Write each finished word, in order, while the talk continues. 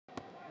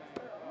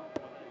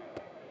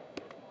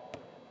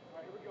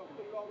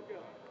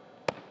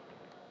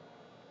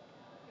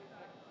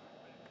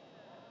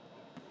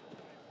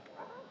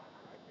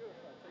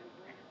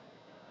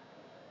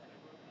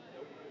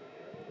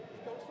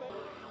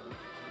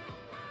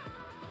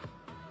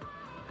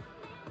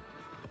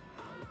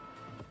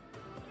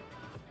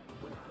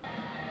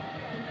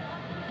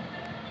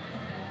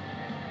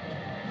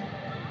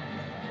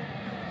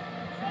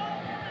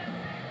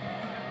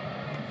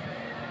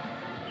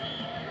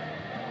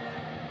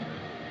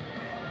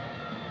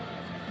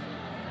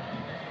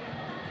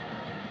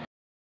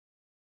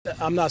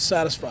I'm not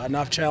satisfied, and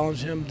I've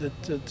challenged him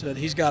that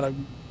he's got to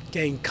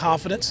gain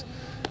confidence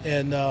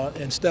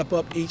and step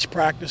up each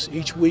practice,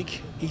 each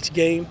week, each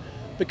game,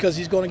 because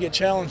he's going to get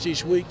challenged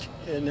each week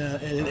in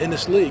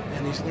this league,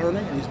 and he's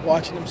learning and he's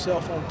watching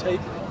himself on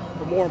tape.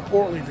 But more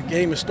importantly, the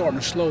game is starting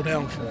to slow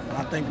down for him. And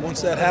I think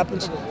once that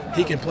happens,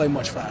 he can play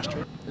much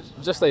faster.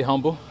 Just stay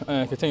humble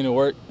and continue to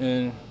work.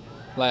 And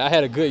like, I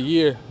had a good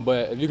year,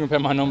 but if you compare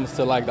my numbers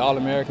to like the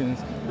All-Americans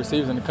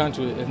receivers in the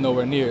country, it's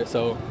nowhere near it.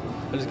 So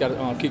I just got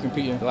to keep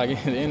competing. Like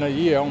at the end of the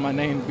year, I want my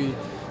name to be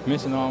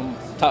mentioned on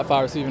top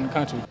 5 receiver in the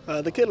country.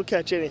 The kid will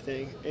catch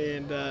anything,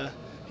 and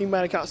he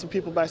might have caught some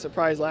people by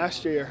surprise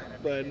last year,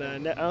 but I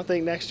don't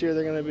think next year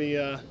they're going to be.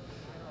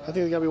 I think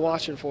they're going to be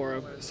watching for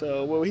him.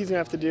 So what he's going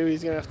to have to do,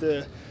 he's going to have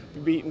to be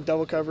beating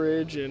double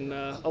coverage and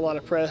a lot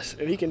of press,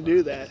 and he can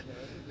do that.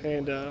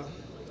 And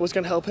what's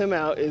going to help him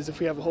out is if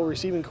we have a whole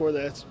receiving core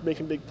that's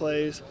making big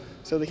plays,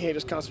 so they can't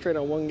just concentrate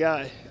on one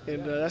guy.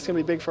 And that's going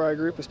to be big for our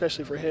group,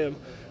 especially for him.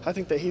 I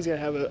think that he's going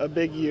to have a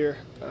big year,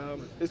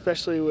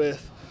 especially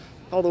with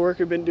all the work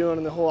we've been doing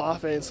in the whole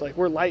offense. Like,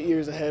 we're light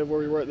years ahead of where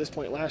we were at this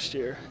point last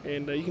year,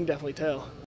 and you can definitely tell.